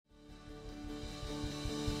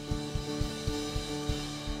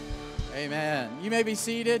Amen. You may be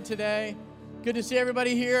seated today. Good to see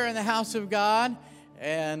everybody here in the house of God.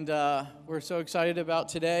 And we're so excited about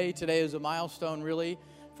today. Today is a milestone, really,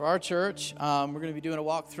 for our church. We're going to be doing a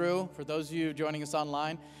walkthrough. For those of you joining us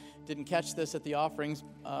online, didn't catch this at the offerings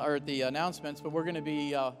or at the announcements, but we're going to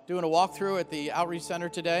be doing a walkthrough at the Outreach Center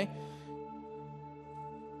today.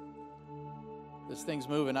 This thing's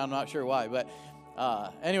moving. I'm not sure why. But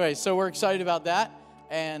anyway, so we're excited about that.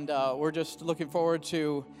 And we're just looking forward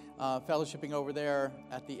to fellowshipping over there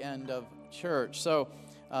at the end of church. So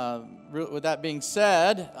with that being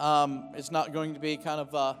said, it's not going to be kind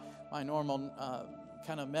of my normal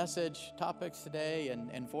kind of message topics today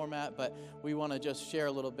and format, but we want to just share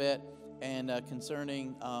a little bit and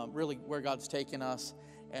concerning really where God's taken us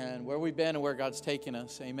and where we've been and where God's taken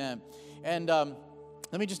us. Amen. And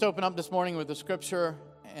let me just open up this morning with a scripture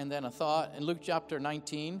and then a thought in Luke chapter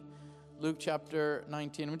 19. Luke chapter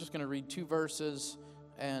 19. I'm just going to read two verses.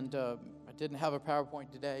 And I didn't have a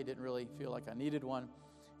PowerPoint today. Didn't really feel like I needed one.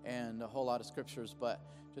 And a whole lot of scriptures. But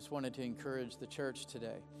just wanted to encourage the church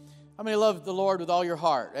today. How many love the Lord with all your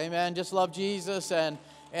heart? Amen. Just love Jesus. And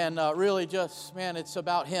really just, man, it's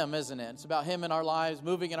about Him, isn't it? It's about Him in our lives,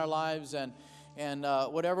 moving in our lives. And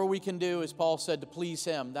whatever we can do, as Paul said, to please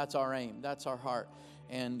Him. That's our aim. That's our heart.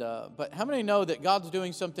 And but how many know that God's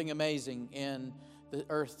doing something amazing in the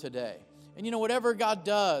earth today? And you know, whatever God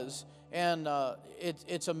does, and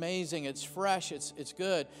it's amazing, it's fresh, it's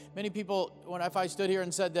good. Many people, if I stood here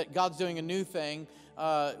and said that God's doing a new thing,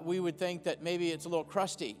 we would think that maybe it's a little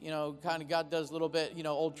crusty. You know, kind of God does a little bit, you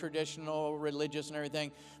know, old traditional, religious and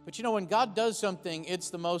everything. But you know, when God does something, it's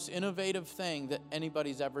the most innovative thing that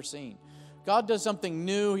anybody's ever seen. God does something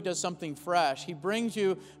new. He does something fresh. He brings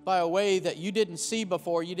you by a way that you didn't see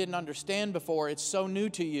before, you didn't understand before. It's so new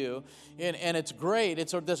to you, and it's great.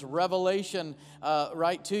 It's this revelation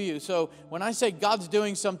right to you. So when I say God's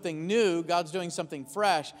doing something new, God's doing something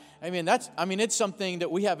fresh, it's something that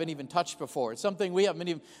we haven't even touched before. It's something we haven't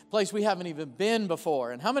even place we haven't even been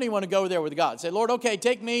before. And how many want to go there with God? Say, Lord, okay,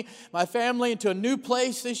 take me, my family, into a new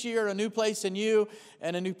place this year, a new place in you,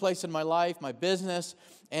 and a new place in my life, my business.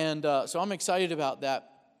 And so I'm excited about that.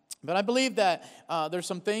 But I believe that there's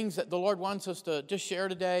some things that the Lord wants us to just share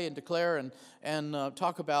today and declare and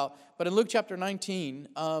talk about. But in Luke chapter 19,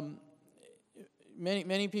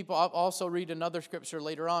 many people, I'll also read another scripture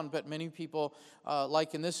later on, but many people,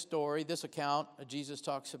 like in this story, this account, Jesus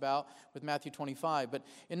talks about with Matthew 25. But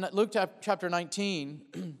in Luke chapter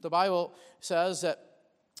 19, the Bible says that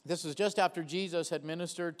this was just after Jesus had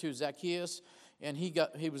ministered to Zacchaeus, and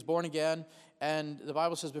he was born again. And the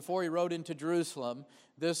Bible says before he rode into Jerusalem,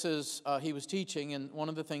 he was teaching, and one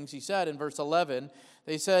of the things he said in verse 11,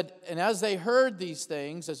 they said, and as they heard these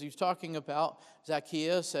things, as he was talking about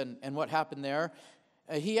Zacchaeus and what happened there,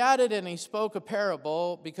 he added and he spoke a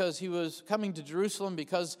parable because he was coming to Jerusalem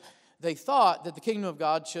because they thought that the kingdom of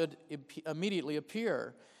God should immediately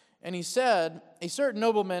appear. And he said, a certain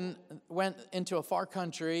nobleman went into a far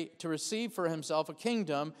country to receive for himself a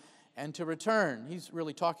kingdom and to return. He's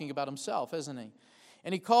really talking about himself, isn't he?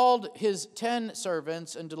 And he called his 10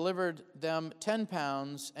 servants and delivered them 10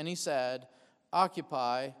 pounds, and he said,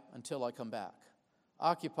 occupy until I come back.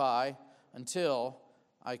 Occupy until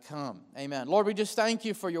I come. Amen. Lord, we just thank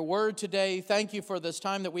you for your word today. Thank you for this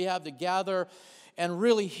time that we have to gather and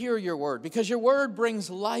really hear your word, because your word brings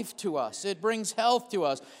life to us. It brings health to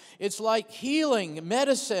us. It's like healing,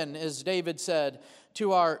 medicine, as David said,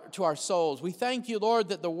 to our souls. We thank you, Lord,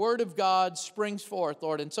 that the Word of God springs forth,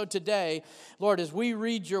 Lord. And so today, Lord, as we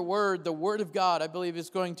read your Word, the Word of God, I believe, is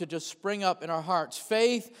going to just spring up in our hearts.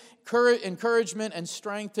 Faith, courage, encouragement, and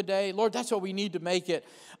strength today. Lord, that's what we need to make it.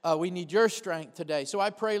 We need your strength today. So I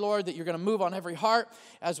pray, Lord, that you're going to move on every heart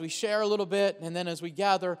as we share a little bit, and then as we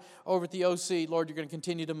gather over at the OC, Lord, you're going to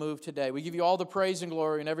continue to move today. We give you all the praise and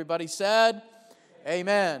glory, and everybody said,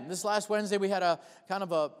 amen. This last Wednesday, we had a kind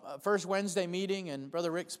of a first Wednesday meeting, and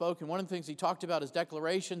Brother Rick spoke, and one of the things he talked about is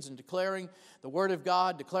declarations and declaring the Word of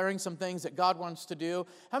God, declaring some things that God wants to do.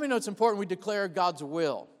 How many know it's important we declare God's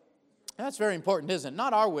will? And that's very important, isn't it?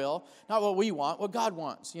 Not our will, not what we want, what God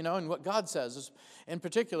wants, you know, and what God says is, in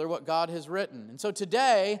particular, what God has written. And so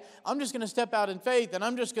today, I'm just going to step out in faith, and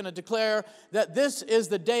I'm just going to declare that this is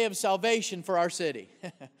the day of salvation for our city.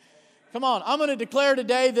 Come on, I'm going to declare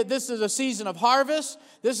today that this is a season of harvest,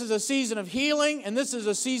 this is a season of healing, and this is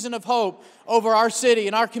a season of hope over our city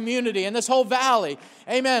and our community and this whole valley.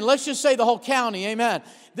 Amen. Let's just say the whole county. Amen.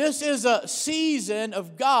 This is a season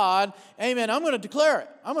of God. Amen. I'm going to declare it.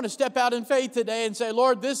 I'm going to step out in faith today and say,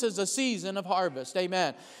 Lord, this is a season of harvest.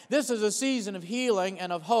 Amen. This is a season of healing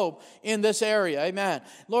and of hope in this area. Amen.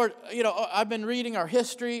 Lord, I've been reading our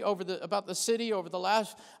history about the city over the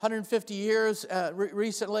last 150 years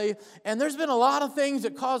recently, and there's been a lot of things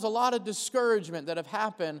that cause a lot of discouragement that have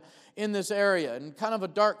happened in this area, and kind of a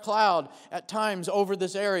dark cloud at times over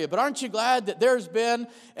this area. But aren't you glad that there's been,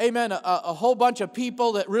 amen, a whole bunch of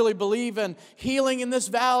people that really believe in healing in this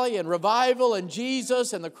valley and revival and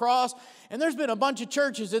Jesus and the cross. And there's been a bunch of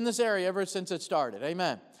churches in this area ever since it started.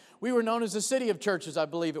 Amen. We were known as the city of churches, I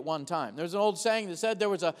believe, at one time. There's an old saying that said there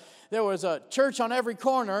was a church on every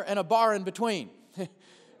corner and a bar in between.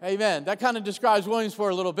 Amen. That kind of describes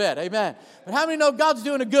Williamsport a little bit. Amen. But how many know God's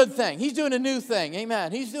doing a good thing? He's doing a new thing.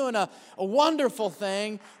 Amen. He's doing a wonderful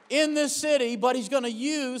thing in this city, but He's going to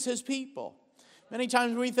use His people. Many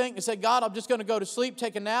times we think and say, God, I'm just going to go to sleep,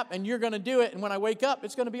 take a nap, and you're going to do it. And when I wake up,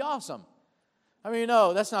 it's going to be awesome. I mean,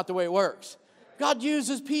 no, that's not the way it works. God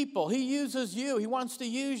uses people. He uses you. He wants to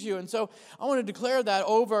use you. And so I want to declare that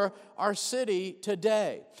over our city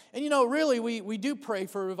today. And really, we do pray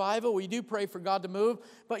for revival. We do pray for God to move.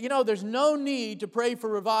 But there's no need to pray for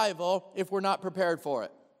revival if we're not prepared for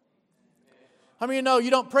it. How many of you know you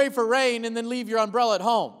don't pray for rain and then leave your umbrella at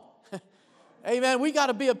home? Amen. We got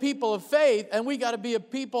to be a people of faith, and we got to be a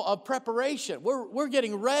people of preparation. We're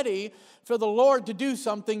getting ready for the Lord to do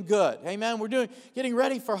something good. Amen. We're getting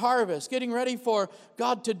ready for harvest, getting ready for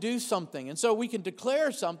God to do something. And so we can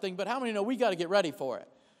declare something, but how many know we got to get ready for it?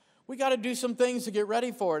 We got to do some things to get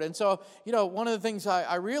ready for it. And so, one of the things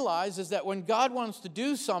I realize is that when God wants to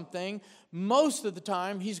do something, most of the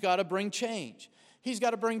time He's got to bring change. He's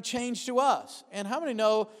got to bring change to us. And how many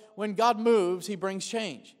know when God moves, He brings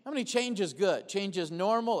change? How many change is good? Change is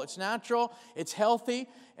normal, it's natural, it's healthy.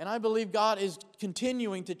 And I believe God is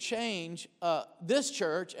continuing to change this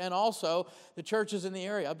church and also the churches in the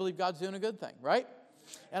area. I believe God's doing a good thing, right?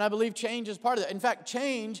 And I believe change is part of that. In fact,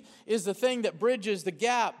 change is the thing that bridges the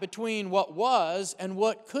gap between what was and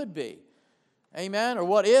what could be. Amen? Or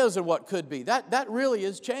what is and what could be. That really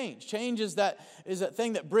is change. Change is that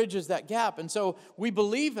thing that bridges that gap. And so we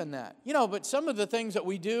believe in that. But some of the things that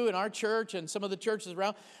we do in our church and some of the churches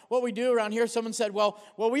around, what we do around here, someone said, well,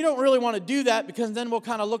 we don't really want to do that because then we'll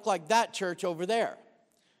kind of look like that church over there.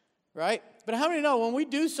 Right? But how many know when we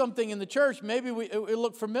do something in the church, maybe it'll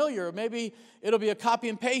look familiar, or maybe it'll be a copy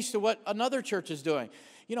and paste of what another church is doing.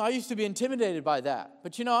 I used to be intimidated by that.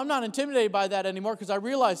 But I'm not intimidated by that anymore because I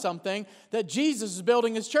realize something, that Jesus is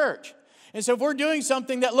building His church. And so if we're doing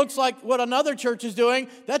something that looks like what another church is doing,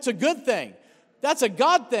 that's a good thing. That's a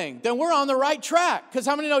God thing. Then we're on the right track, because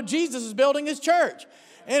how many know Jesus is building His church?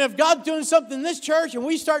 And if God's doing something in this church and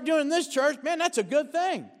we start doing this church, man, that's a good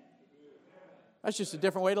thing. That's just a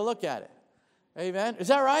different way to look at it. Amen. Is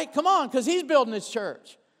that right? Come on, because He's building His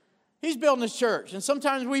church. He's building His church. And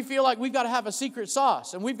sometimes we feel like we've got to have a secret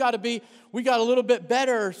sauce. And we got a little bit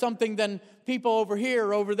better or something than people over here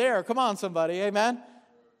or over there. Come on, somebody. Amen.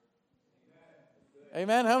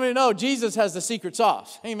 Amen. How many know Jesus has the secret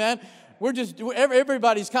sauce? Amen.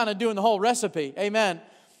 Everybody's kind of doing the whole recipe. Amen.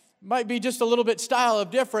 Might be just a little bit style of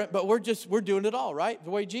different, but we're doing it all, right?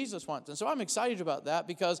 The way Jesus wants. And so I'm excited about that,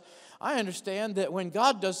 because I understand that when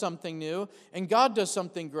God does something new and God does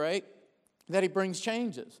something great, that He brings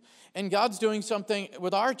changes. And God's doing something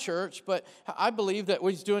with our church, but I believe that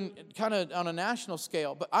He's doing kind of on a national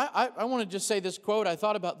scale. But I want to just say this quote. I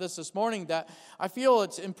thought about this morning, that I feel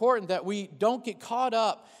it's important that we don't get caught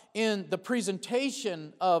up in the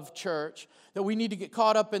presentation of church, that we need to get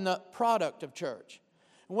caught up in the product of church.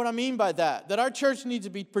 And what I mean by that our church needs to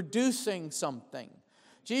be producing something.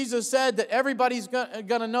 Jesus said that everybody's going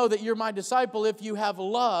to know that you're my disciple if you have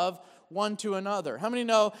love one to another. How many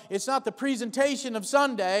know it's not the presentation of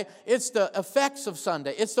Sunday, it's the effects of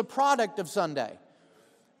Sunday. It's the product of Sunday.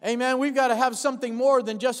 Amen. We've got to have something more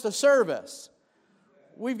than just a service.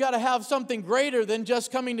 We've got to have something greater than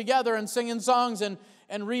just coming together and singing songs and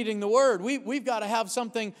reading the Word. We've got to have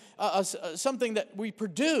something that we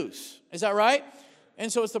produce. Is that right?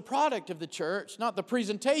 And so it's the product of the church, not the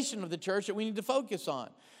presentation of the church, that we need to focus on.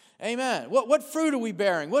 Amen. What fruit are we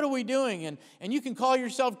bearing? What are we doing? And you can call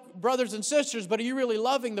yourself brothers and sisters, but are you really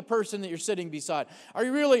loving the person that you're sitting beside? Are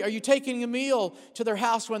you taking a meal to their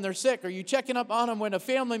house when they're sick? Are you checking up on them when a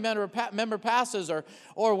family member passes?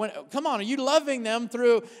 Or when, come on, are you loving them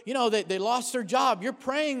through, they lost their job? You're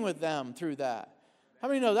praying with them through that. How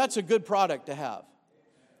many know that's a good product to have?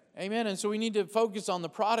 Amen. And so we need to focus on the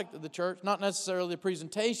product of the church, not necessarily the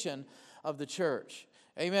presentation of the church.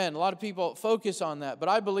 Amen. A lot of people focus on that, but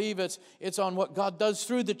I believe it's on what God does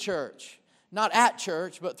through the church. Not at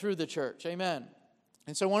church, but through the church. Amen.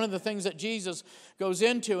 And so one of the things that Jesus goes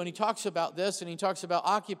into, and he talks about this, and he talks about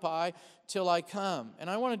occupy till I come. And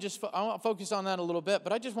I want to focus on that a little bit,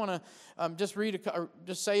 but I just want to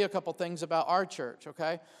just say a couple things about our church,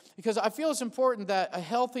 okay? Because I feel it's important that a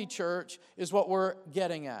healthy church is what we're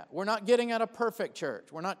getting at. We're not getting at a perfect church.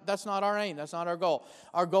 That's not our aim. That's not our goal.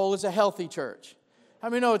 Our goal is a healthy church. How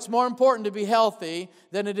many know it's more important to be healthy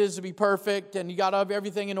than it is to be perfect and you got to have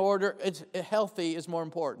everything in order? Healthy is more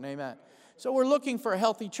important. Amen. So we're looking for a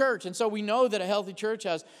healthy church. And so we know that a healthy church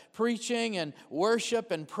has preaching and worship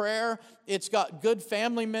and prayer. It's got good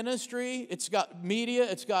family ministry. It's got media.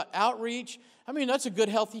 It's got outreach. I mean, that's a good,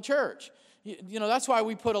 healthy church. You know, that's why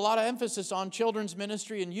we put a lot of emphasis on children's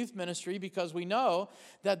ministry and youth ministry, because we know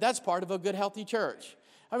that that's part of a good, healthy church.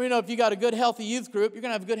 I mean, if you got a good, healthy youth group, you're going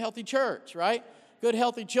to have a good, healthy church, right? Good,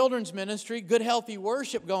 healthy children's ministry, good, healthy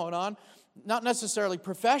worship going on. Not necessarily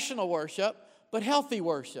professional worship, but healthy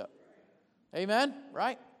worship. Amen?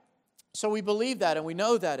 Right? So we believe that and we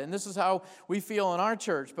know that, and this is how we feel in our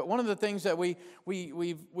church. But one of the things that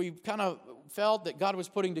we've kind of felt that God was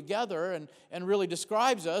putting together and really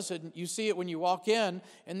describes us, and you see it when you walk in,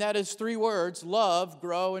 and that is 3 words: love,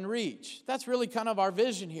 grow, and reach. That's really kind of our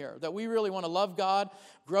vision here, that we really want to love God,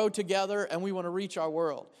 grow together, and we want to reach our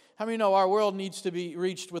world. How many know our world needs to be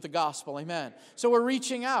reached with the gospel? Amen. So we're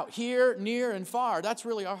reaching out here, near, and far. That's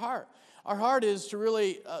really our heart. Our heart is to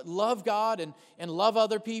really love God and love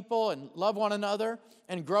other people and love one another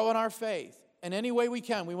and grow in our faith. And any way we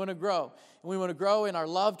can, we want to grow. And we want to grow in our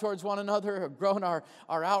love towards one another, or grow in our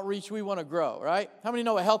outreach. We want to grow, right? How many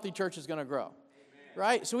know a healthy church is going to grow? Amen.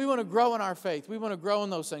 Right? So we want to grow in our faith. We want to grow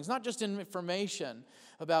in those things, not just in information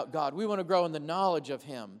about God. We want to grow in the knowledge of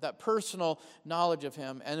Him, that personal knowledge of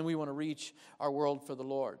Him, and then we want to reach our world for the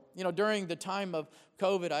Lord. You know, during the time of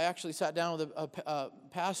COVID, I actually sat down with a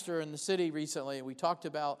pastor in the city recently, and we talked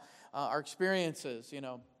about our experiences, you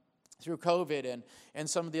know, through COVID and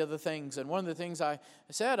some of the other things. And one of the things I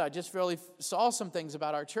said, I just really saw some things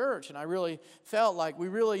about our church, and I really felt like we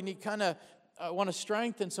really need want to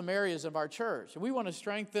strengthen some areas of our church. And we want to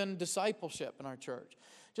strengthen discipleship in our church.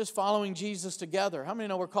 Just following Jesus together. How many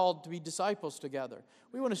know we're called to be disciples together?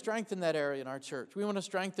 We want to strengthen that area in our church. We want to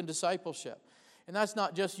strengthen discipleship. And that's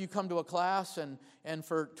not just you come to a class and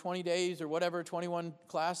for 20 days or whatever, 21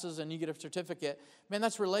 classes, and you get a certificate. Man,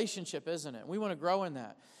 that's relationship, isn't it? We want to grow in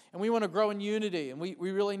that. And we want to grow in unity. And we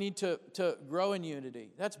really need to grow in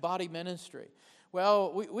unity. That's body ministry.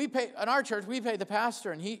 Well, we pay in our church. We pay the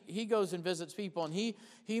pastor, and he goes and visits people, and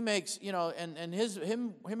he makes, you know, and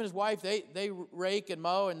him and his wife, they rake and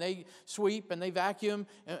mow and they sweep and they vacuum,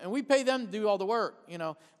 and we pay them to do all the work, you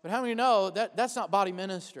know. But how many know that's not body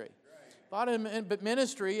ministry? But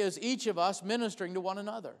ministry is each of us ministering to one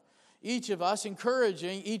another, each of us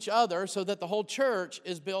encouraging each other so that the whole church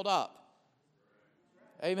is built up.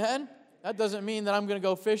 Amen. That doesn't mean that I'm going to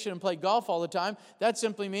go fishing and play golf all the time. That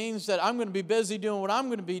simply means that I'm going to be busy doing what I'm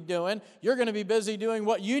going to be doing. You're going to be busy doing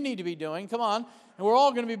what you need to be doing. Come on. And we're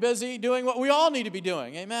all going to be busy doing what we all need to be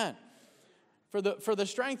doing. Amen. For the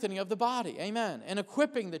strengthening of the body. Amen. And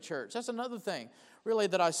equipping the church. That's another thing, really,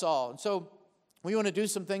 that I saw. And so we want to do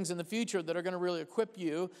some things in the future that are going to really equip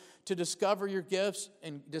you to discover your gifts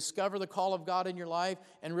and discover the call of God in your life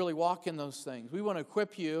and really walk in those things. We want to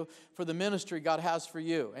equip you for the ministry God has for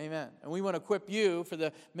you. Amen. And we want to equip you for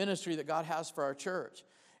the ministry that God has for our church.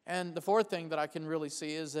 And the fourth thing that I can really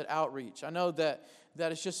see is that outreach. I know that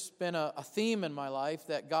it's just been a theme in my life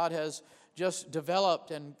that God has just developed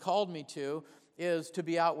and called me to, is to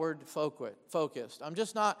be outward focused. I'm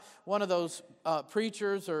just not one of those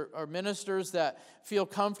preachers or ministers that feel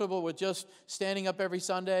comfortable with just standing up every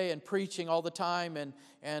Sunday and preaching all the time and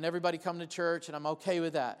everybody come to church, and I'm okay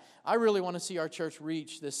with that. I really want to see our church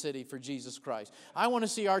reach this city for Jesus Christ. I want to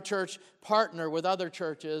see our church partner with other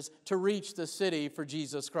churches to reach the city for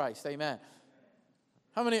Jesus Christ. Amen.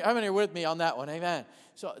 How many are with me on that one? Amen.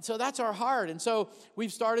 So that's our heart. And so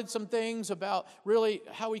we've started some things about really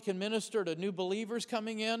how we can minister to new believers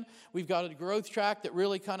coming in. We've got a growth track that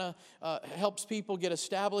really kind of helps people get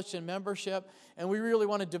established in membership. And we really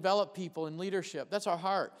want to develop people in leadership. That's our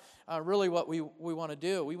heart. Really what we want to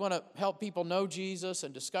do. We want to help people know Jesus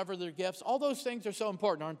and discover their gifts. All those things are so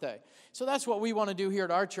important, aren't they? So that's what we want to do here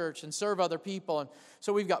at our church and serve other people. And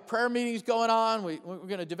so we've got prayer meetings going on. We're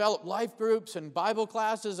going to develop life groups and Bible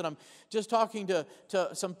classes. And I'm just talking to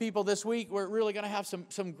some people this week. We're really going to have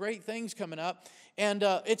some great things coming up. And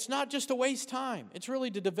it's not just to waste time. It's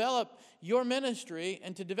really to develop your ministry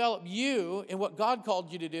and to develop you in what God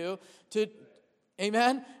called you to do,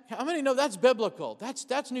 Amen? How many know that's biblical?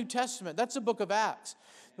 That's New Testament. That's the book of Acts.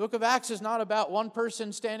 The book of Acts is not about one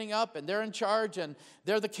person standing up and they're in charge and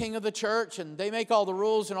they're the king of the church and they make all the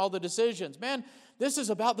rules and all the decisions. Man, this is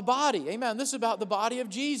about the body. Amen. This is about the body of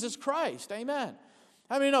Jesus Christ. Amen.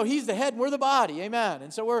 How many know He's the head and we're the body? Amen.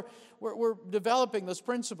 And so we're developing those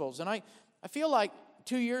principles. And I feel like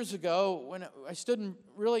 2 years ago when I stood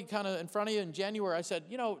really kind of in front of you in January, I said,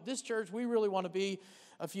 this church, we really want to be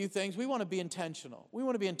a few things. We want to be intentional. We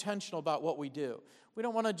want to be intentional about what we do. We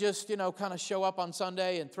don't want to just, kind of show up on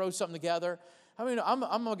Sunday and throw something together. I mean,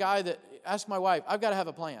 I'm a guy that asks my wife, I've got to have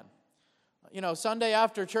a plan. Sunday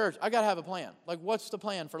after church, I got to have a plan. Like, what's the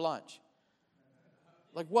plan for lunch?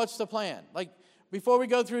 Like, what's the plan? Like, before we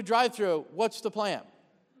go through drive-through, what's the plan?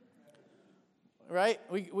 Right?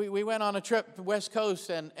 We went on a trip to the West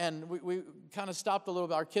Coast, and we kind of stopped a little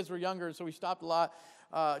bit. Our kids were younger, so we stopped a lot.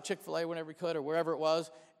 Chick-fil-A whenever we could or wherever it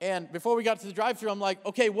was. And before we got to the drive-thru, I'm like,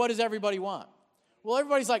 okay, what does everybody want? Well,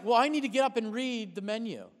 everybody's like, well, I need to get up and read the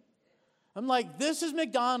menu. I'm like, this is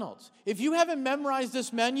McDonald's. If you haven't memorized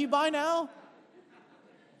this menu by now,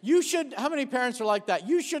 you should. How many parents are like that?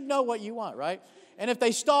 You should know what you want, right? And if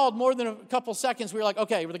they stalled more than a couple seconds, we were like,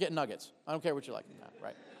 okay, we're getting nuggets. I don't care what you like,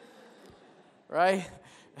 right? Right?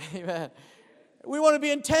 Amen. We want to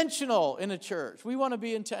be intentional in a church. We want to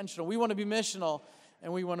be intentional. We want to be missional.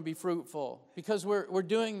 And we want to be fruitful because we're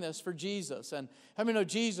doing this for Jesus. And how many know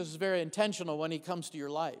Jesus is very intentional when He comes to your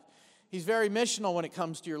life? He's very missional when it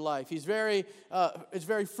comes to your life. He's very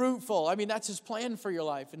fruitful. I mean, that's His plan for your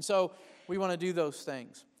life. And so we want to do those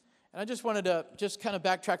things. And I just wanted to just kind of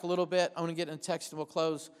backtrack a little bit. I want to get in a text and we'll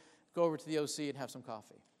close, go over to the OC and have some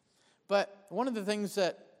coffee. But one of the things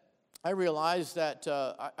that I realized that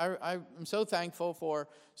I'm so thankful for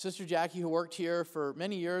Sister Jackie, who worked here for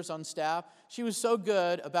many years on staff. She was so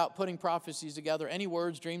good about putting prophecies together, any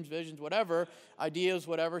words, dreams, visions, whatever, ideas,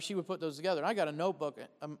 whatever. She would put those together. And I got a notebook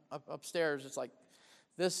upstairs. It's like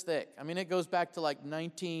this thick. I mean, it goes back to like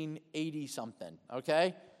 1980-something,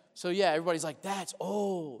 okay? So, yeah, everybody's like, that's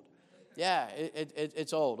old. Yeah,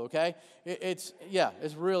 it's old, okay? It's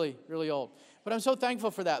really, really old. But I'm so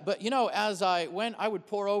thankful for that. But, as I went, I would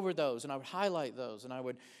pore over those, and I would highlight those. And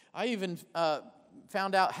I even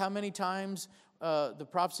found out how many times the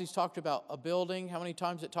prophecies talked about a building, how many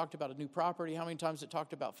times it talked about a new property, how many times it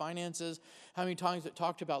talked about finances, how many times it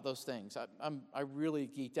talked about those things. I really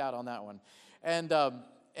geeked out on that one.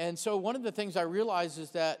 And so one of the things I realized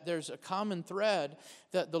is that there's a common thread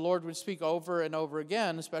that the Lord would speak over and over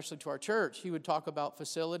again, especially to our church. He would talk about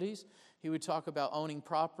facilities. He would talk about owning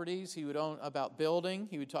properties. He would about building.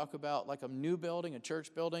 He would talk about like a new building, a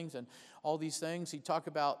church buildings, and all these things. He'd talk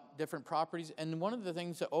about different properties. And one of the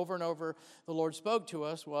things that over and over the Lord spoke to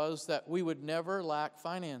us was that we would never lack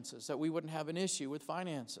finances, that we wouldn't have an issue with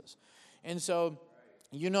finances. And so,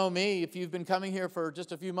 you know me, if you've been coming here for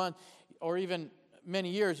just a few months or even many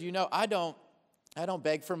years, I don't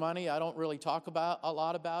beg for money. I don't really talk about a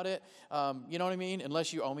lot about it. You know what I mean?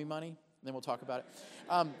 Unless you owe me money, then we'll talk about it.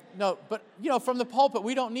 No, but from the pulpit,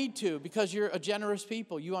 we don't need to because you're a generous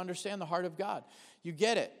people. You understand the heart of God. You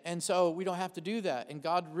get it. And so we don't have to do that. And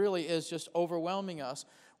God really is just overwhelming us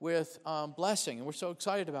with blessing. And we're so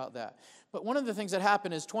excited about that. But one of the things that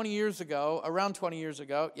happened is around 20 years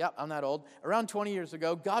ago, I'm that old, around 20 years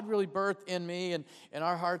ago, God really birthed in me and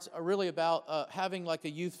our hearts are really about having like a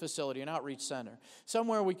youth facility, an outreach center.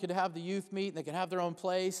 Somewhere we could have the youth meet, and they could have their own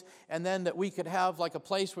place, and then that we could have like a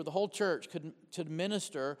place where the whole church could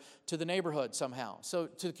minister to the neighborhood somehow, so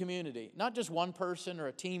to the community. Not just one person or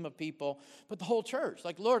a team of people, but the whole church.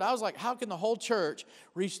 Like, Lord, I was like, how can the whole church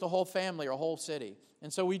reach the whole family or whole city?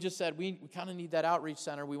 And so we just said, we kind of need that outreach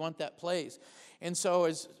center. We want that place. And so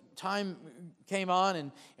as time came on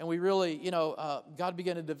and we really, God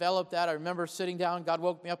began to develop that. I remember sitting down. God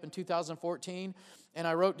woke me up in 2014, and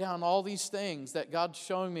I wrote down all these things that God's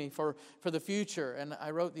showing me for the future. And I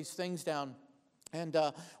wrote these things down. And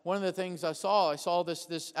one of the things I saw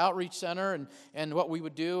this outreach center, and what we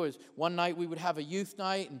would do is one night we would have a youth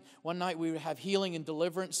night, and one night we would have healing and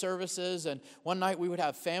deliverance services, and one night we would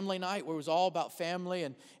have family night where it was all about family,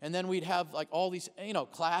 and then we'd have like all these,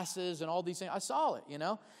 classes and all these things. I saw it,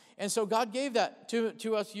 And so God gave that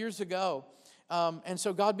to us years ago. And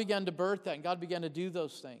so God began to birth that, and God began to do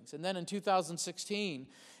those things. And then in 2016,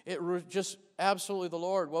 just absolutely the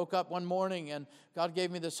Lord woke up one morning, and God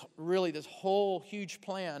gave me this whole huge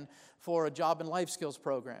plan for a job and life skills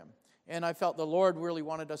program. And I felt the Lord really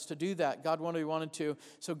wanted us to do that. God wanted to.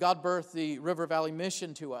 So God birthed the River Valley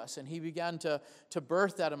Mission to us. And He began to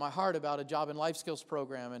birth that in my heart about a job and life skills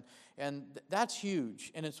program. And that's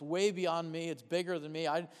huge. And it's way beyond me. It's bigger than me.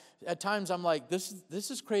 At times I'm like, this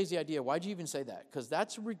is a crazy idea. Why'd you even say that? Because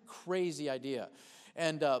that's a crazy idea.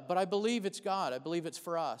 But I believe it's God. I believe it's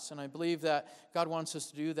for us. And I believe that God wants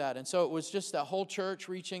us to do that. And so it was just that whole church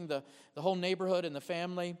reaching the whole neighborhood and the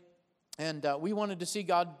family. And we wanted to see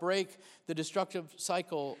God break the destructive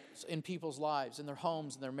cycles in people's lives, in their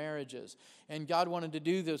homes, in their marriages. And God wanted to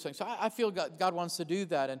do those things. So I feel God wants to do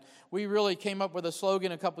that. And we really came up with a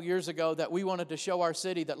slogan a couple years ago that we wanted to show our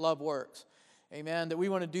city that love works. Amen. That we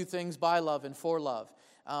want to do things by love and for love.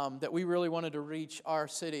 That we really wanted to reach our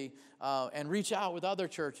city and reach out with other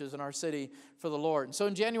churches in our city for the Lord. And so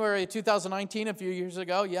in January 2019, a few years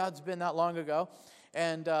ago, it's been that long ago,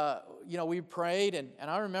 and we prayed, and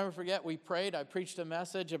we prayed. I preached a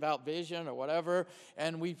message about vision or whatever,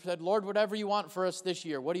 and we said, Lord, whatever you want for us this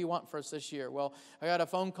year. What do you want for us this year? Well, I got a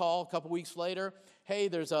phone call a couple weeks later. Hey,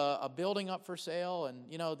 there's a building up for sale, and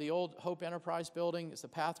the old Hope Enterprise building. It's the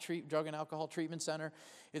Path Drug and Alcohol Treatment Center.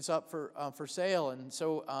 It's up for sale, and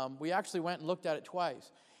so we actually went and looked at it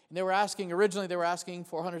twice. And originally they were asking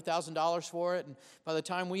 $400,000 for it, and by the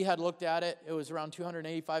time we had looked at it, it was around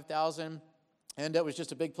 $285,000. And it was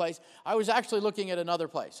just a big place. I was actually looking at another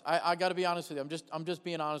place. I got to be honest with you. I'm just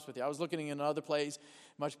being honest with you. I was looking at another place,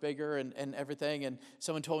 much bigger and everything. And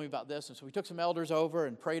someone told me about this. And so we took some elders over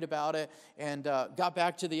and prayed about it and got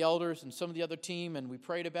back to the elders and some of the other team. And we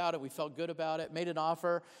prayed about it. We felt good about it, made an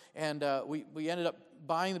offer. And we ended up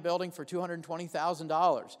buying the building for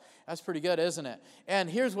 $220,000. That's pretty good, isn't it? And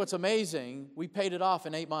here's what's amazing. We paid it off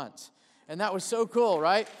in 8 months. And that was so cool,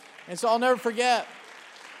 right? And so I'll never forget.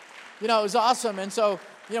 It was awesome. And so,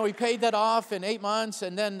 we paid that off in 8 months.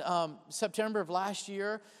 And then September of last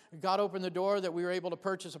year, God opened the door that we were able to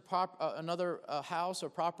purchase another house or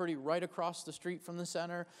property right across the street from the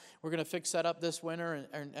center. We're going to fix that up this winter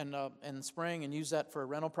and spring and use that for a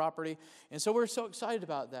rental property. And so we're so excited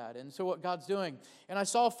about that. And so what God's doing. And I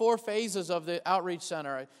saw 4 phases of the outreach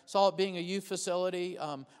center. I saw it being a youth facility,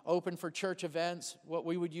 open for church events, what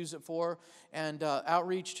we would use it for, and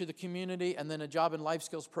outreach to the community, and then a job and life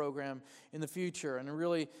skills program in the future. And I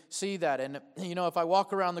really see that. And, if I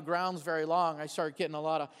walk around the grounds very long, I start getting a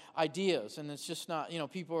lot of ideas. And it's just not,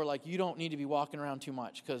 people are like, you don't need to be walking around too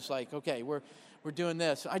much because, okay, we're doing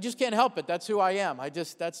this. I just can't help it. That's who I am.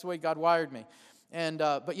 That's the way God wired me. And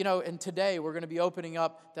and today we're going to be opening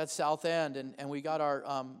up that south end, and we got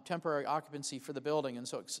our temporary occupancy for the building, and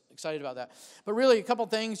so excited about that. But really, a couple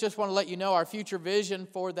things. Just want to let you know our future vision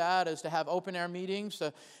for that is to have open air meetings,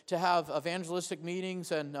 to have evangelistic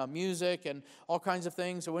meetings and music and all kinds of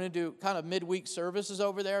things. So we're going to do kind of midweek services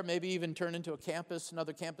over there, maybe even turn into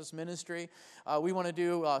another campus ministry. We want to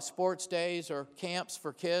do sports days or camps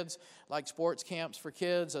for kids, like sports camps for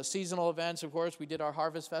kids, seasonal events. Of course, we did our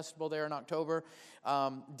Harvest Festival there in October.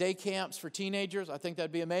 Day camps for teenagers. I think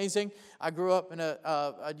that'd be amazing. I grew up in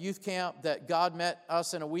a youth camp that God met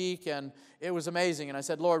us in a week, and it was amazing. And I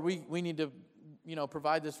said, Lord, we need to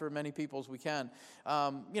provide this for many people as we can.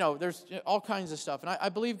 There's all kinds of stuff. And I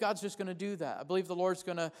believe God's just going to do that. I believe the Lord's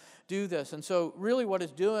going to do this. And so really what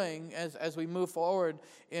it's doing as we move forward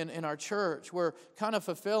in our church, we're kind of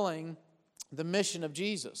fulfilling the mission of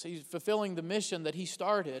Jesus. He's fulfilling the mission that He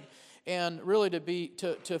started, and really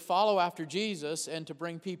to follow after Jesus and to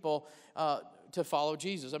bring people to follow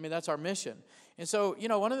Jesus. I mean, that's our mission. And so,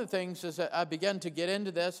 one of the things is that I began to get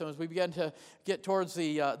into this, and as we began to get towards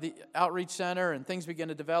the outreach center and things began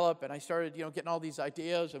to develop, and I started, getting all these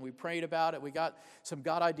ideas, and we prayed about it. We got some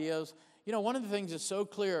God ideas. One of the things that's so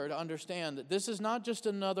clear to understand that this is not just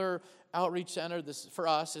another outreach center. This for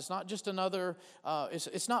us. It's not just another.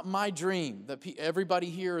 It's not my dream that everybody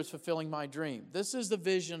here is fulfilling my dream. This is the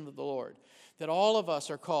vision of the Lord that all of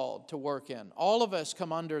us are called to work in. All of us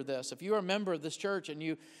come under this. If you are a member of this church and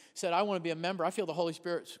you said, I want to be a member, I feel the Holy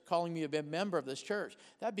Spirit's calling me to be a member of this church,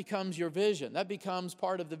 that becomes your vision. That becomes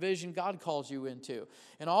part of the vision God calls you into.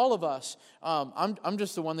 And all of us, I'm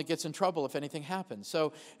just the one that gets in trouble if anything happens.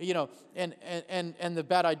 So, and the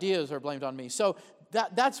bad ideas are blamed on me. So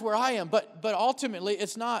that's where I am. But ultimately,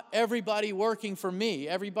 it's not everybody working for me.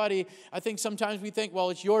 Everybody, I think sometimes we think, well,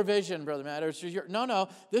 it's your vision, Brother Matt. No,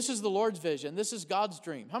 this is the Lord's vision. This is God's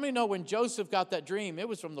dream. How many know when Joseph got that dream, it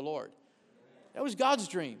was from the Lord? That was God's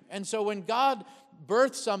dream. And so when God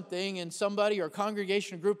births something in somebody or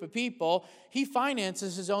congregation, or group of people, He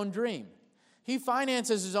finances His own dream. He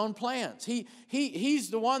finances His own plans. He's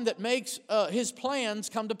the one that makes His plans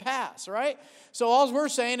come to pass, right? So all we're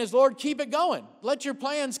saying is, Lord, keep it going. Let your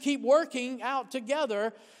plans keep working out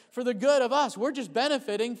together for the good of us. We're just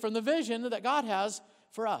benefiting from the vision that God has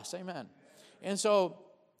for us. Amen. And so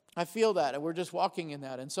I feel that, and we're just walking in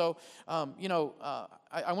that. And so,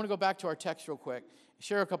 I want to go back to our text real quick,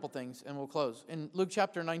 share a couple things, and we'll close. In Luke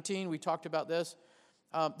chapter 19, we talked about this.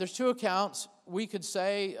 There's two accounts. We could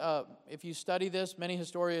say, if you study this, many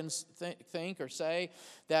historians think or say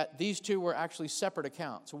that these two were actually separate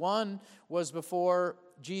accounts. One was before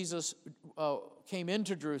Jesus came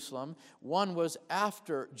into Jerusalem. One was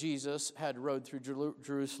after Jesus had rode through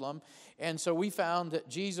Jerusalem. And so we found that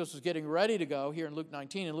Jesus was getting ready to go here in Luke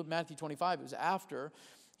 19. In Matthew 25, it was after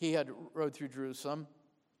he had rode through Jerusalem.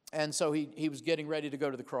 And so he was getting ready to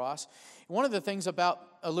go to the cross. One of the things about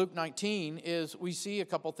Luke 19 is we see a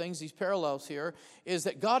couple things, these parallels here, is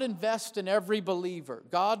that God invests in every believer.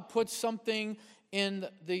 God puts something in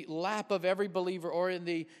the lap of every believer or in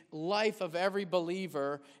the life of every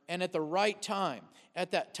believer, and at the right time,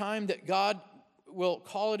 at that time that God will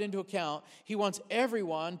call it into account, he wants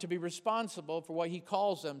everyone to be responsible for what he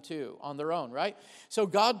calls them to on their own, right? So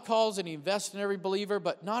God calls and he invests in every believer,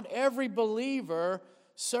 but not every believer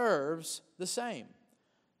serves the same.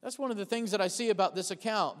 That's one of the things that I see about this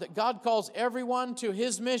account, that God calls everyone to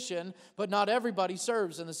his mission, but not everybody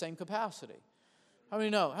serves in the same capacity. How many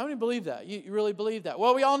know? How many believe that? You really believe that?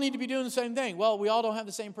 Well, we all need to be doing the same thing. Well, we all don't have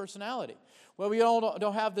the same personality. Well, we all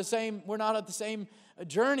don't have the same, we're not at the same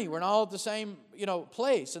journey. We're not all at the same,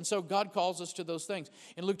 place. And so God calls us to those things.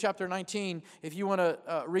 In Luke chapter 19, if you want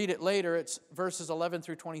to read it later, it's verses 11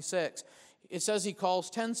 through 26. It says he calls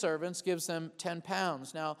 10 servants, gives them 10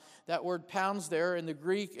 pounds. Now, that word pounds there in the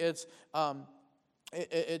Greek, I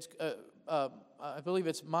believe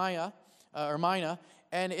it's Maya, or mina,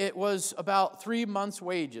 and it was about 3 months'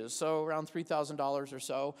 wages, so around $3,000 or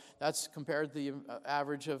so. That's compared to the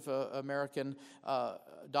average of American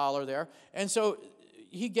dollar there. And so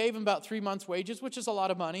he gave him about 3 months' wages, which is a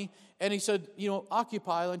lot of money. And he said,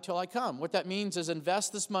 occupy until I come. What that means is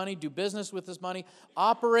invest this money, do business with this money,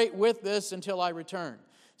 operate with this until I return.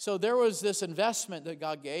 So there was this investment that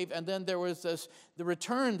God gave, and then there was the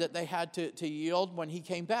return that they had to yield when he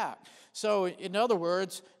came back. So in other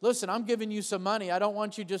words, listen, I'm giving you some money. I don't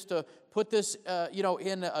want you just to put this,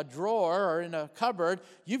 in a drawer or in a cupboard.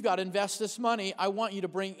 You've got to invest this money. I want you to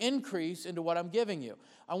bring increase into what I'm giving you.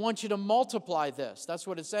 I want you to multiply this. That's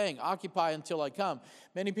what it's saying. Occupy until I come.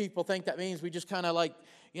 Many people think that means we just kind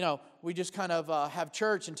of have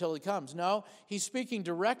church until he comes. No, he's speaking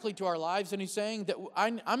directly to our lives, and he's saying that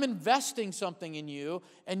I'm investing something in you,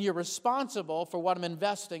 and you're responsible for what I'm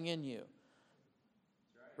investing in you.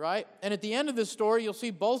 Right? And at the end of this story, you'll see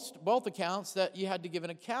both accounts that you had to give an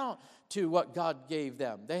account to what God gave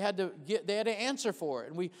them. They had to answer for it.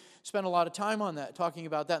 And we spent a lot of time on that, talking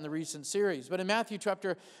about that in the recent series. But in Matthew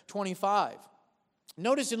chapter 25,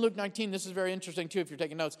 notice in Luke 19, this is very interesting too if you're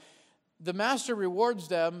taking notes. The master rewards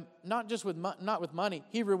them not with money,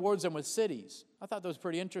 he rewards them with cities. I thought that was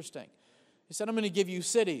pretty interesting. He said, I'm going to give you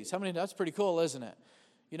cities. That's pretty cool, isn't it?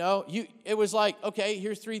 It was like, okay,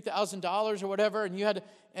 here's $3,000 or whatever, and you had,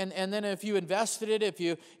 and then if you invested it, if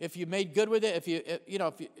you made good with it, if you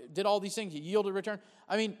did all these things, you yielded a return.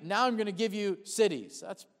 Now I'm going to give you cities.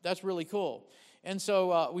 That's really cool. And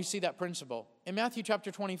so we see that principle in Matthew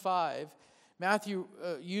chapter 25. Matthew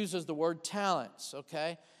uses the word talents.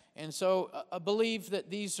 Okay, and so I believe that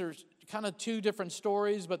these are kind of two different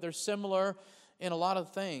stories, but they're similar in a lot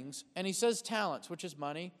of things. And he says talents, which is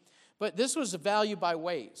money. But this was a value by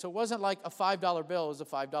weight. So it wasn't like a $5 bill was a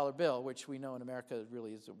 $5 bill, which we know in America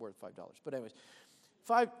really is worth $5. But anyways,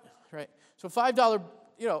 right? So $5,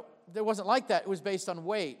 it wasn't like that. It was based on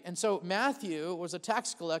weight. And so Matthew was a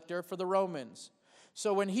tax collector for the Romans.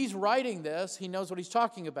 So when he's writing this, he knows what he's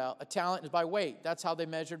talking about. A talent is by weight. That's how they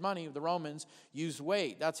measured money. The Romans used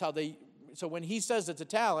weight. So when he says it's a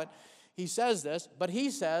talent, he says this, but he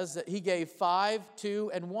says that he gave 5, 2,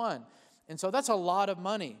 and 1. And so that's a lot of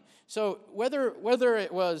money. So whether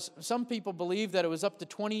it was, some people believe that it was up to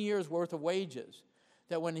 20 years worth of wages,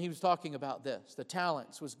 that when he was talking about this, the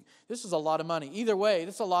talents, this is a lot of money. Either way,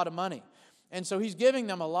 this is a lot of money. And so he's giving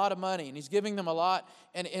them a lot of money, and he's giving them a lot,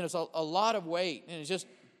 and it's a lot of weight, and it's just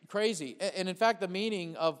crazy. And in fact, the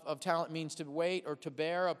meaning of talent means to weight or to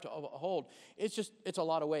bear, up to hold. It's a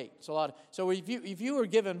lot of weight. It's a lot. So if you were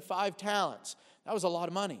given 5 talents, that was a lot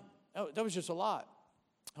of money. That was just a lot.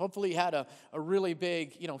 Hopefully you had a really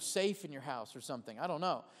big, safe in your house or something. I don't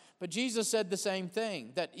know. But Jesus said the same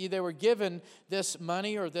thing, that they were given this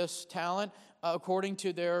money or this talent according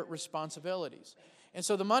to their responsibilities. And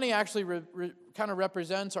so the money actually kind of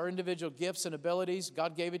represents our individual gifts and abilities.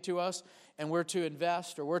 God gave it to us, and we're to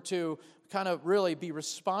invest, or we're to kind of really be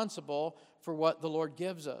responsible for what the Lord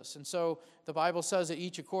gives us. And so the Bible says that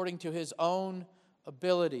each according to his own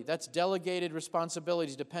ability. That's delegated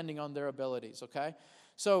responsibilities depending on their abilities, okay?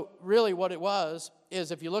 So really what it was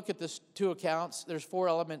is, if you look at this two accounts, there's four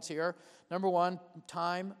elements here. Number one,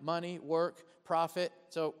 time, money, work, profit.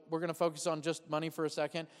 So we're going to focus on just money for a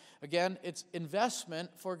second. Again, it's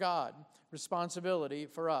investment for God, responsibility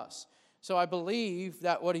for us. So I believe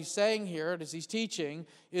that what he's saying here, as he's teaching,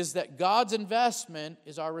 is that God's investment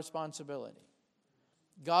is our responsibility.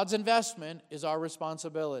 God's investment is our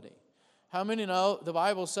responsibility. How many know the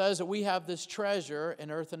Bible says that we have this treasure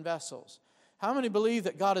in earthen vessels? How many believe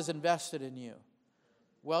that God has invested in you?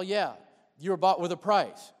 Well, yeah, you're bought with a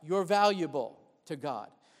price. You're valuable to God.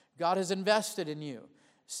 God has invested in you.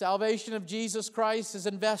 Salvation of Jesus Christ is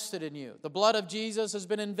invested in you. The blood of Jesus has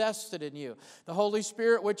been invested in you. The Holy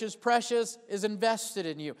Spirit, which is precious, is invested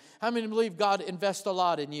in you. How many believe God invests a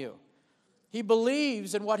lot in you? He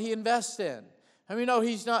believes in what he invests in. How many know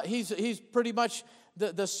he's pretty much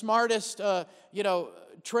the smartest,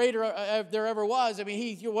 trader there ever was. I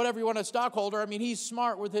mean, whatever you want, a stockholder, I mean, he's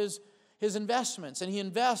smart with his investments, and he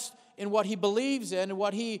invests in what he believes in, and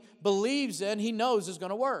what he believes in, he knows is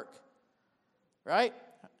going to work, right?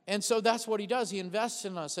 And so that's what he does. He invests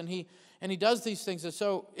in us, and he does these things. And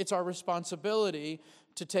so it's our responsibility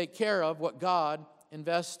to take care of what God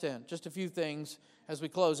invests in. Just a few things as we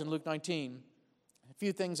close in Luke 19. A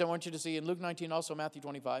few things I want you to see in Luke 19, also Matthew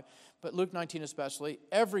 25, but Luke 19 especially.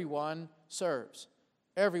 Everyone serves.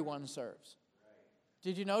 Everyone serves.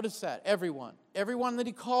 Did you notice that? Everyone. Everyone that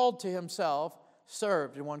he called to himself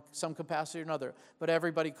served in some capacity or another. But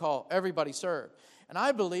everybody served. And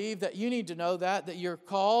I believe that you need to know that you're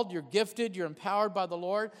called, you're gifted, you're empowered by the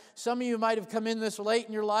Lord. Some of you might have come in this late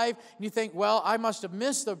in your life, and you think, well, I must have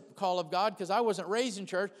missed the call of God because I wasn't raised in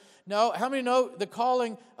church. No, how many know the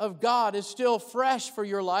calling of God is still fresh for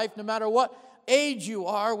your life, no matter what age you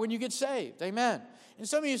are when you get saved? Amen. And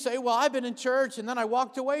some of you say, well, I've been in church, and then I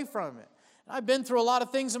walked away from it. And I've been through a lot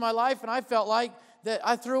of things in my life, and I felt like that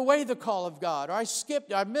I threw away the call of God, or I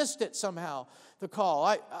skipped it, I missed it somehow, the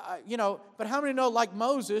call. But how many know, like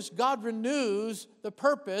Moses, God renews the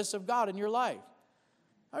purpose of God in your life?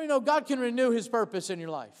 How many know God can renew his purpose in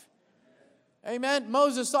your life? Amen.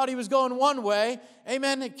 Moses thought he was going one way.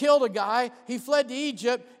 Amen. He killed a guy. He fled to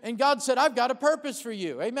Egypt, and God said, I've got a purpose for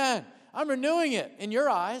you. Amen. I'm renewing it in your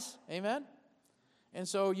eyes. Amen. And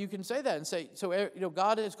so you can say that and say,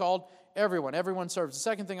 God has called everyone. Everyone serves. The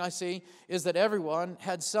second thing I see is that everyone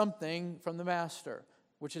had something from the Master,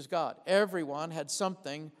 which is God. Everyone had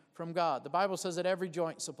something from God. The Bible says that every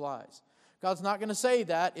joint supplies. God's not going to say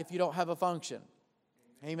that if you don't have a function.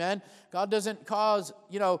 Amen. God doesn't cause,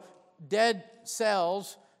 dead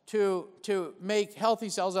cells to make healthy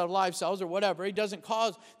cells out of live cells or whatever. He doesn't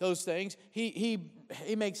cause those things. He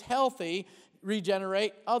makes healthy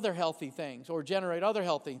regenerate other healthy things or generate other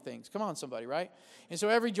healthy things. Come on, somebody, right? And so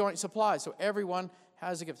every joint supplies. So everyone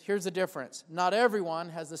has a gift. Here's the difference. Not everyone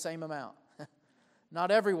has the same amount.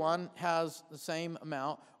 Not everyone has the same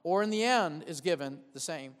amount, or in the end is given the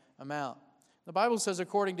same amount. The Bible says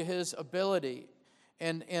according to his ability.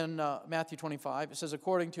 And in Matthew 25, it says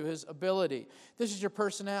according to his ability. This is your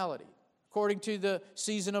personality. According to the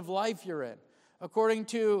season of life you're in. According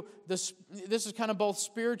to this is kind of both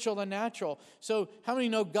spiritual and natural. So how many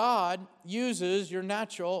know God uses your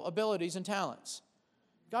natural abilities and talents?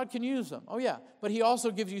 God can use them. Oh yeah, but he also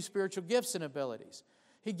gives you spiritual gifts and abilities.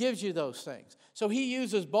 He gives you those things. So he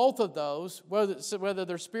uses both of those, whether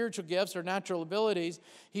they're spiritual gifts or natural abilities,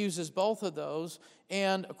 he uses both of those,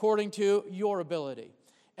 and according to your ability.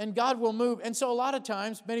 And God will move. And so a lot of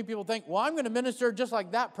times, many people think, well, I'm going to minister just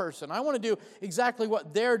like that person. I want to do exactly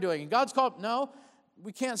what they're doing. And God's called, no,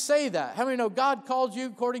 we can't say that. How many know God called you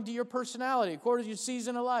according to your personality, according to your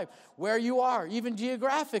season of life, where you are, even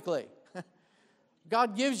geographically.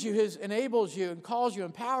 God gives you enables you and calls you,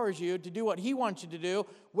 empowers you to do what he wants you to do,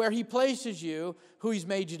 where he places you, who he's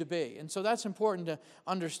made you to be. And so that's important to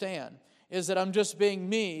understand, is that I'm just being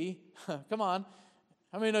me. Come on.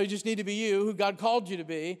 How many know you just need to be you, who God called you to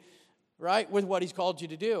be, right, with what he's called you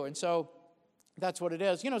to do. And so that's what it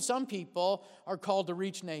is. Some people are called to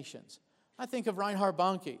reach nations. I think of Reinhard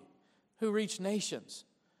Bonnke, who reached nations.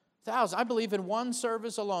 Thousands. I believe in one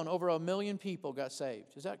service alone, over 1 million people got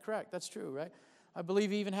saved. Is that correct? That's true, right? I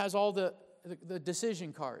believe he even has all the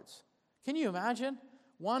decision cards. Can you imagine?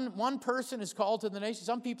 One person is called to the nation.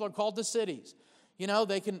 Some people are called to cities.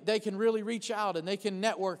 They can really reach out, and they can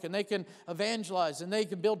network, and they can evangelize, and they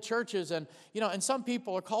can build churches, and some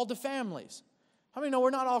people are called to families. How many know we're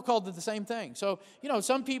not all called to the same thing? So,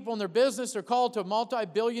 some people in their business are called to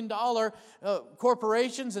multi-billion-dollar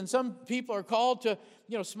corporations, and some people are called to,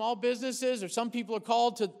 small businesses, or some people are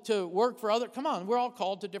called to work for other. Come on, we're all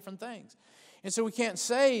called to different things. And so we can't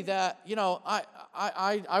say that,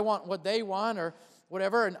 I want what they want or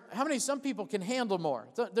whatever. And some people can handle more?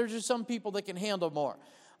 There's just some people that can handle more.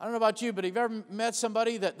 I don't know about you, but have you ever met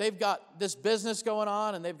somebody that they've got this business going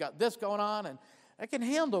on and they've got this going on and they can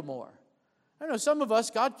handle more? I know some of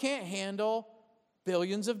us, God can't handle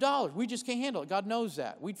billions of dollars. We just can't handle it. God knows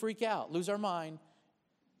that. We'd freak out, lose our mind,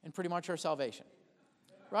 and pretty much our salvation.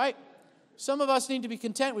 Right? Some of us need to be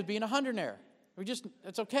content with being a hundredaire.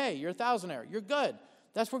 It's okay. You're a thousandaire. You're good.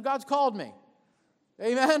 That's where God's called me.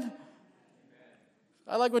 Amen?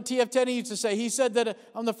 I like what T.F. Tenney used to say. He said that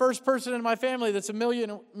I'm the first person in my family that's a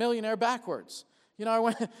millionaire backwards.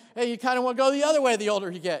 Hey, you kind of want to go the other way the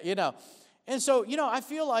older you get, And so, I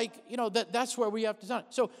feel like, that's where we have to start.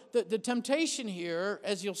 So the temptation here,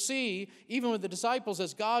 as you'll see, even with the disciples,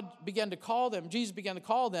 as God began to call them, Jesus began to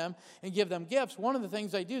call them and give them gifts, one of the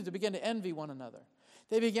things they do is they began to envy one another.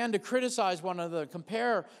 They began to criticize one another,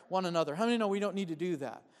 compare one another. How many know we don't need to do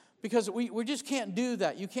that? Because we just can't do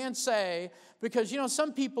that. You can't say, because,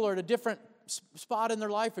 some people are at a different spot in their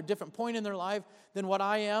life, or a different point in their life than what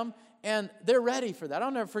I am. And they're ready for that.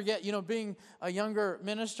 I'll never forget, being a younger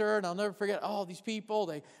minister, and I'll never forget, these people,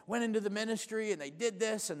 they went into the ministry, and they did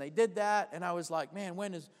this, and they did that, and I was like, man,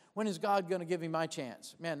 when is God going to give me my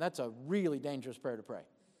chance? Man, that's a really dangerous prayer to pray,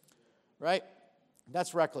 right?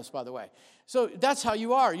 That's reckless, by the way. So that's how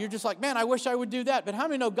you are. You're just like, man, I wish I would do that. But how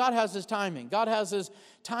many know God has His timing? God has His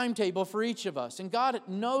timetable for each of us. And God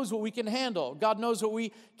knows what we can handle. God knows what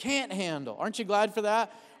we can't handle. Aren't you glad for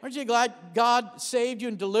that? Aren't you glad God saved you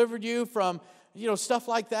and delivered you from, stuff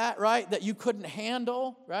like that, right? That you couldn't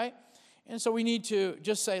handle, right? And so we need to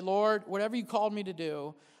just say, Lord, whatever you called me to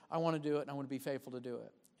do, I want to do it, and I want to be faithful to do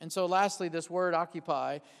it. And so lastly, this word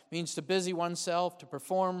occupy means to busy oneself, to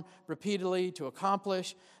perform repeatedly, to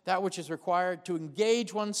accomplish that which is required, to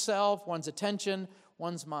engage oneself, one's attention,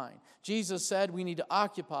 one's mind. Jesus said we need to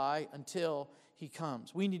occupy until He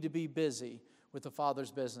comes. We need to be busy with the Father's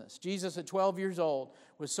business. Jesus at 12 years old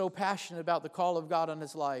was so passionate about the call of God on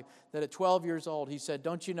His life that at 12 years old He said,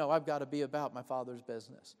 don't you know I've got to be about my Father's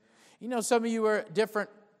business? Some of you are at different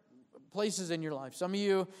places in your life. Some of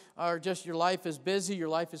you are just, your life is busy, your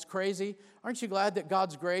life is crazy. Aren't you glad that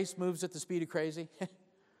God's grace moves at the speed of crazy?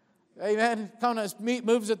 Amen? Kind of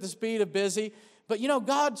moves at the speed of busy. But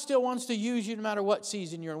God still wants to use you no matter what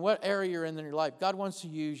season you're in, what area you're in your life. God wants to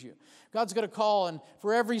use you. God's got a call, and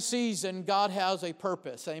for every season, God has a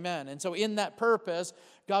purpose. Amen? And so in that purpose,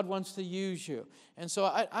 God wants to use you. And so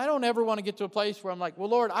I don't ever want to get to a place where I'm like, well,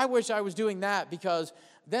 Lord, I wish I was doing that because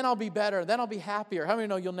then I'll be better, then I'll be happier. How many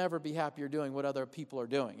know you'll never be happier doing what other people are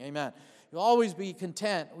doing? Amen. You'll always be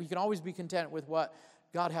content. We can always be content with what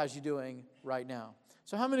God has you doing right now.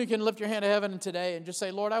 So how many can lift your hand to heaven today and just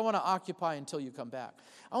say, Lord, I want to occupy until you come back.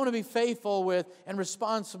 I want to be faithful with and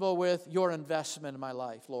responsible with your investment in my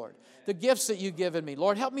life, Lord. The gifts that you've given me.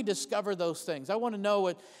 Lord, help me discover those things. I want to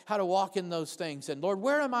know how to walk in those things. And Lord,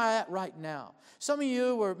 where am I at right now? Some of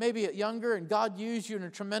you were maybe younger and God used you in a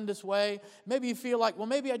tremendous way. Maybe you feel like, well,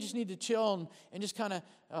 maybe I just need to chill and just kind of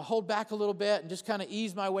hold back a little bit and just kind of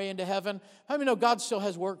ease my way into heaven. How many know God still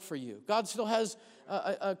has work for you? God still has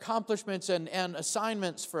accomplishments and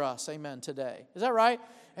assignments for us, amen, today. Is that right?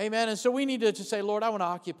 Amen. And so we need to say, Lord, I want to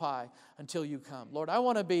occupy until you come. Lord, I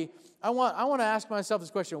want to ask myself this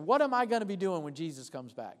question. What am I going to be doing when Jesus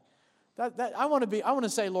comes back? I want to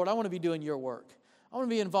say, Lord, I want to be doing your work. I want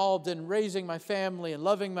to be involved in raising my family and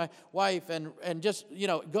loving my wife and just,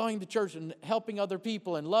 going to church and helping other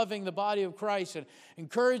people and loving the body of Christ and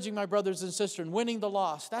encouraging my brothers and sisters and winning the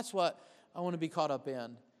lost. That's what I want to be caught up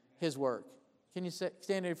in, His work. Can you stand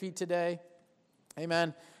on your feet today?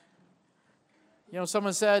 Amen.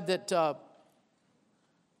 Someone said that a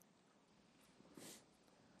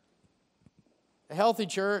healthy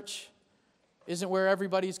church isn't where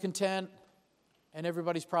everybody's content and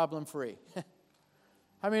everybody's problem-free.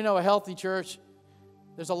 How many know a healthy church,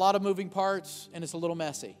 there's a lot of moving parts and it's a little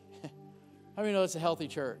messy? How many know it's a healthy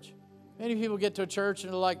church? Many people get to a church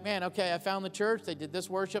and they're like, man, okay, I found the church. They did this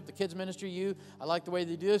worship, the kids ministry, I like the way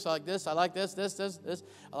they do this. I like this. I like this.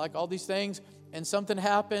 I like all these things. And something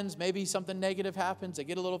happens. Maybe something negative happens. They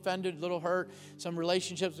get a little offended, a little hurt. Some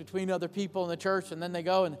relationships between other people in the church. And then they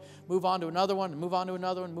go and move on to another one, and move on to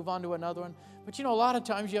another one, move on to another one. But a lot of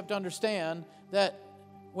times you have to understand that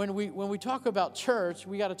when we talk about church,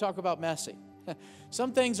 we got to talk about messy.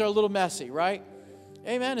 Some things are a little messy, right?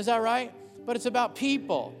 Amen. Is that right? but it's about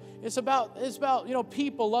people. It's about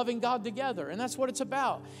people loving God together, and that's what it's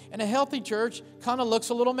about. And a healthy church kind of looks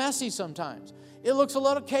a little messy sometimes. It looks a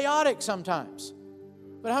little chaotic sometimes.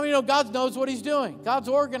 But how many know God knows what He's doing? God's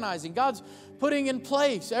organizing. God's putting in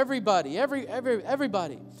place everybody.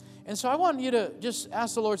 And so I want you to just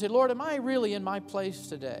ask the Lord, say, Lord, am I really in my place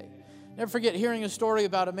today? Never forget hearing a story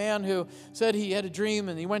about a man who said he had a dream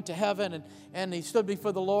and he went to heaven and he stood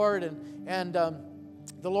before the Lord and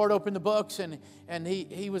the Lord opened the books and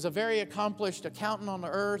he was a very accomplished accountant on the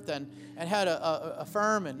earth and had a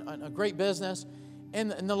firm and a great business.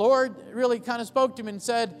 And the Lord really kind of spoke to him and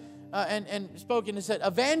said,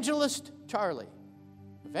 Evangelist Charlie.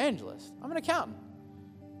 Evangelist? I'm an accountant.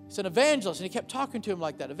 He said, evangelist. And he kept talking to him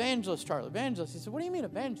like that. Evangelist Charlie, evangelist. He said, what do you mean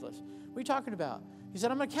evangelist? What are you talking about? He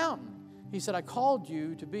said, I'm an accountant. He said, I called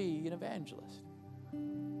you to be an evangelist.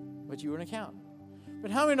 But you were an accountant.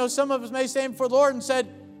 But how many know some of us may stand before the Lord and said,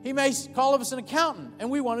 He may call us an accountant, and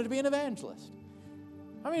we wanted to be an evangelist.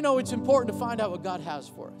 How many know it's important to find out what God has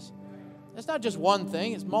for us? It's not just one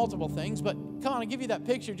thing, it's multiple things, but come on, I'll give you that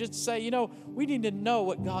picture just to say, we need to know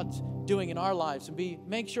what God's doing in our lives and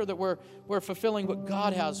make sure that we're fulfilling what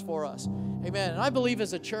God has for us. Amen. And I believe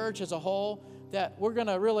as a church as a whole that we're going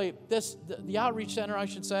to really, the outreach center, I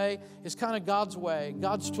should say, is kind of God's way,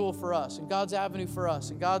 God's tool for us, and God's avenue for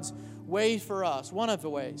us, and God's way for us, one of the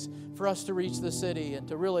ways for us to reach the city and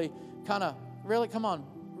to really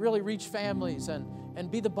reach families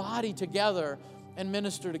and be the body together and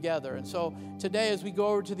minister together. And so today as we go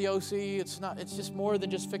over to the OC, it's just more than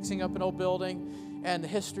just fixing up an old building and the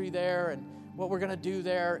history there and what we're going to do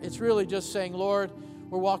there. It's really just saying, Lord,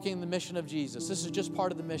 we're walking in the mission of Jesus. This is just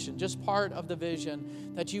part of the mission, just part of the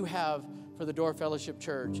vision that you have for the Door Fellowship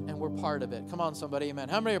Church, and we're part of it. Come on, somebody, amen.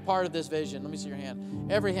 How many are part of this vision? Let me see your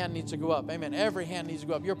hand. Every hand needs to go up, amen. Every hand needs to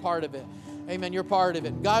go up. You're part of it, amen. You're part of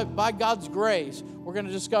it. God, by God's grace, we're going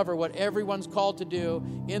to discover what everyone's called to do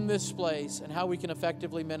in this place and how we can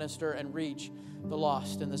effectively minister and reach the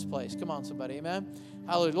lost in this place. Come on, somebody, amen.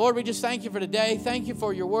 Hallelujah. Lord, we just thank you for today. Thank you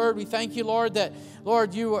for your word. We thank you, Lord, that,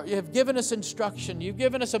 Lord, you have given us instruction. You've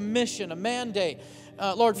given us a mission, a mandate.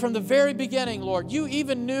 Lord, from the very beginning, Lord, you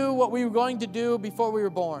even knew what we were going to do before we were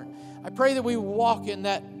born. I pray that we walk in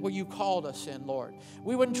that what you called us in, Lord.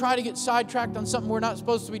 We wouldn't try to get sidetracked on something we're not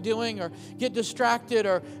supposed to be doing or get distracted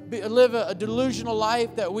or live a delusional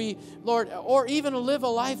life that we, Lord, or even live a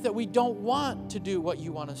life that we don't want to do what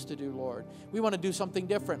you want us to do, Lord. We want to do something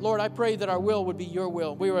different. Lord, I pray that our will would be your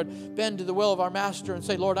will. We would bend to the will of our Master and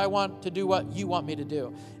say, Lord, I want to do what you want me to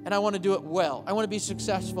do. And I want to do it well. I want to be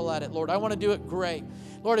successful at it, Lord. I want to do it great.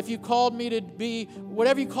 Lord, if you called me to be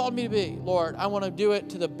whatever you called me to be, Lord, I want to do it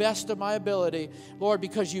to the best of my ability, Lord,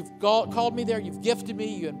 because you've called me there, you've gifted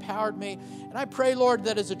me, you empowered me. And I pray, Lord,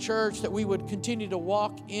 that as a church that we would continue to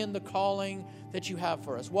walk in the calling that you have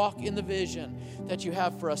for us, walk in the vision that you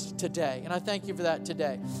have for us today. And I thank you for that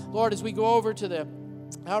today. Lord, as we go over to the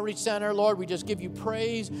Outreach Center, Lord, we just give you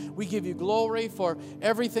praise. We give you glory for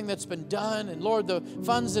everything that's been done. And Lord, the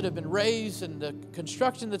funds that have been raised and the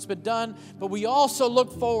construction that's been done. But we also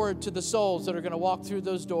look forward to the souls that are going to walk through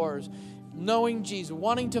those doors, knowing Jesus,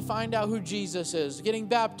 wanting to find out who Jesus is, getting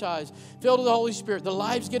baptized, filled with the Holy Spirit, the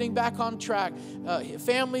lives getting back on track,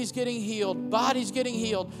 families getting healed, bodies getting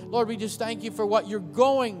healed. Lord, we just thank you for what you're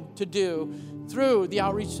going to do through the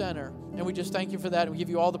Outreach Center. And we just thank you for that. And we give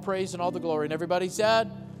you all the praise and all the glory. And everybody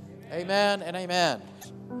said, amen and amen.